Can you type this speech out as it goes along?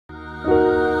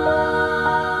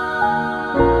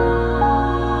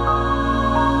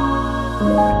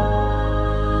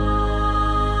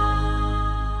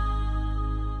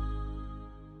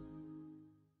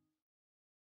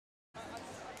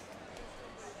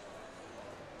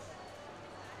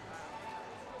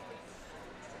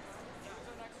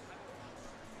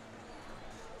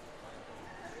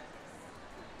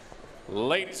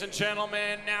Ladies and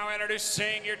gentlemen, now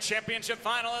introducing your championship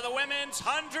final of the women's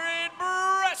 100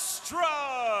 breaststroke.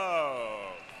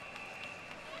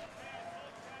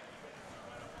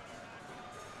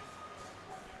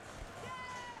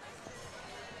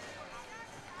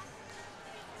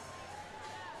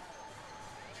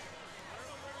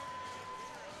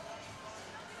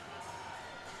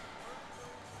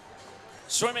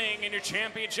 Swimming in your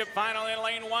championship final in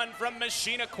lane 1 from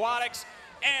Machine Aquatics,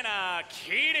 Anna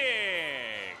Keating.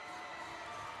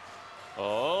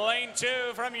 Lane 2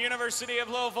 from University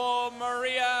of Louisville,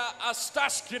 Maria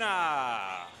Ostaskina.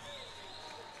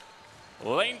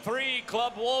 Lane 3,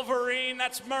 Club Wolverine,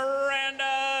 that's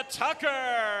Miranda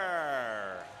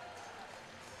Tucker.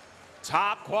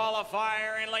 Top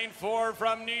qualifier in lane 4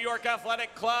 from New York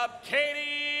Athletic Club,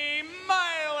 Katie Miley.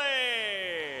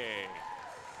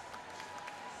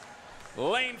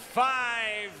 Lane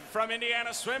 5 from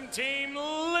Indiana Swim Team,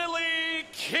 Lily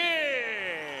King.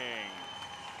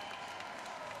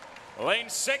 Lane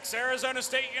 6, Arizona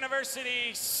State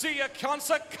University, Sia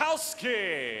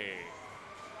Konsakowski.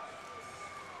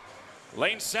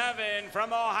 Lane 7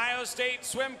 from Ohio State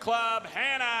Swim Club,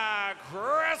 Hannah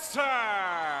Grester.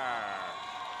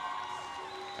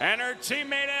 And her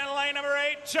teammate in lane number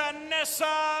 8,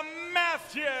 Janessa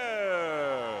Matthews.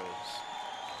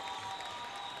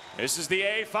 This is the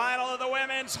A final of the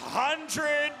women's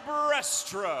 100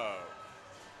 breaststroke.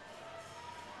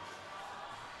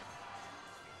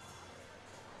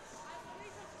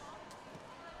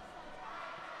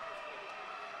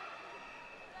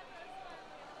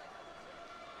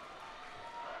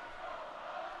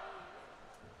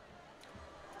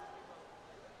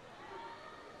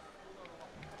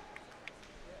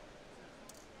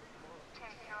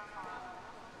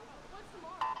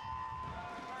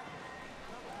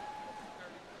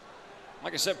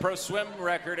 Like I said, pro swim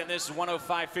record, and this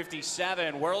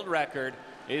 105.57 world record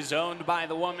is owned by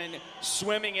the woman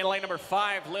swimming in lane number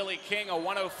 5, Lily King, a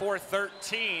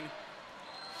 104.13.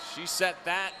 She set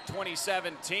that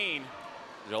 2017,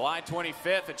 July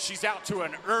 25th, and she's out to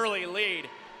an early lead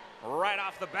right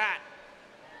off the bat.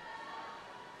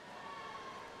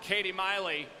 Katie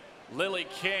Miley, Lily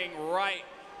King right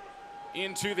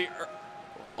into the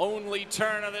only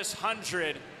turn of this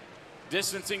 100,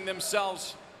 distancing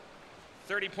themselves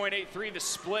 30.83 the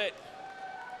split.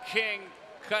 King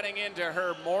cutting into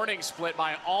her morning split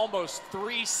by almost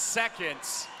 3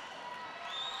 seconds.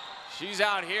 She's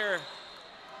out here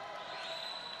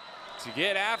to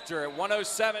get after it.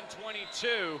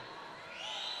 107.22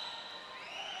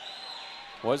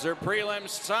 was her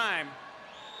prelims time.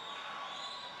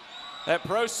 That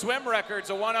pro swim record's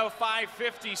a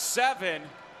 105.57.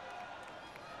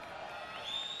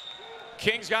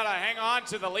 King's got to hang on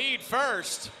to the lead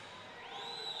first.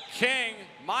 King,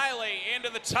 Miley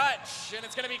into the touch, and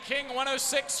it's going to be King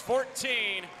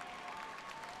 106.14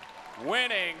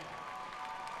 winning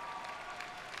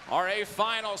our A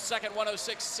final, second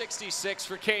 106.66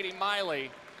 for Katie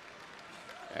Miley,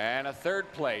 and a third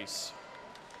place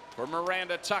for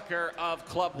Miranda Tucker of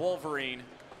Club Wolverine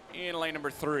in lane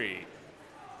number 3.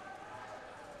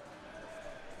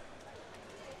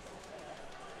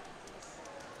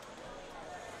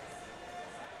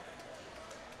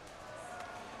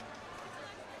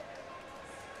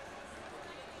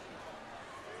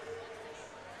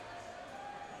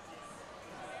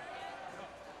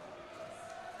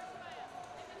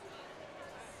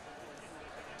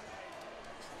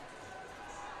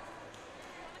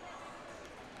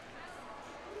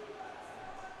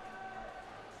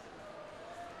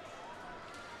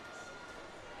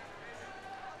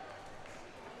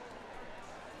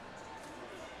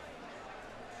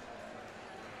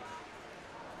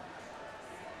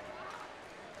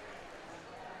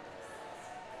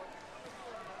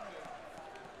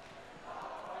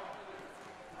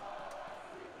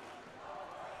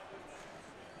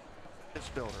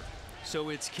 Builder. So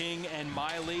it's King and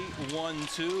Miley,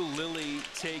 1-2. Lily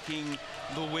taking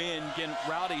the win. Again,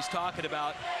 Rowdy's talking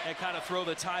about and kind of throw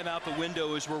the time out the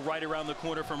window as we're right around the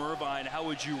corner from Irvine. How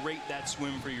would you rate that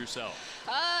swim for yourself?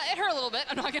 It hurt a little bit,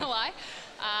 I'm not gonna lie.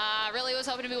 Really was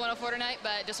hoping to be 104 tonight,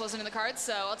 but just wasn't in the cards,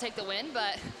 so I'll take the win.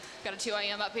 But got a 2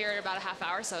 a.m. up here in about a half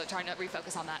hour, so trying to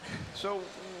refocus on that. So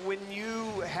when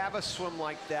you have a swim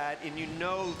like that and you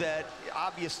know that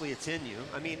obviously it's in you,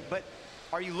 I mean, but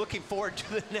are you looking forward to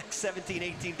the next 17,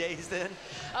 18 days then?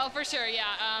 Oh, for sure,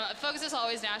 yeah. Focus is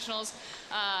always nationals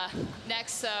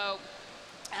next, so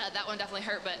that one definitely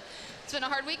hurt, but it's been a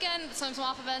hard weekend, swim some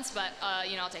off events, but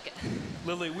you know, I'll take it.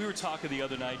 Lily, we were talking the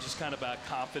other night just kind of about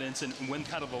confidence and when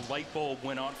kind of the light bulb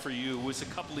went on for you. It was a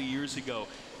couple of years ago.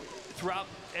 throughout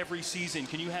every season,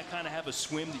 can you kind of have a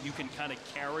swim that you can kind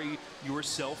of carry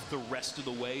yourself the rest of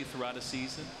the way throughout a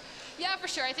season? Yeah, for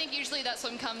sure. I think usually that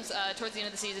swim comes towards the end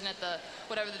of the season at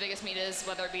whatever the biggest meet is,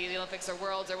 whether it be the Olympics or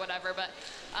Worlds or whatever. But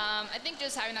I think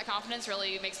just having that confidence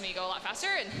really makes me go a lot faster,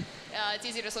 and it's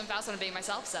easier to swim fast when I'm being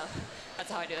myself, so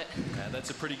that's how I do it. Yeah,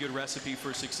 that's a pretty good recipe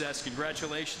for success.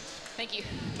 Congratulations. Thank you.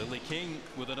 Lily King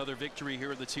with another victory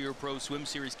here at the TYR Pro Swim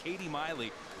Series. Katie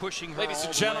Miley pushing her Ladies all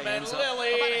and the way, gentlemen, ends up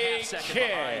Lily about a half second King.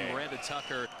 behind Miranda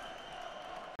Tucker.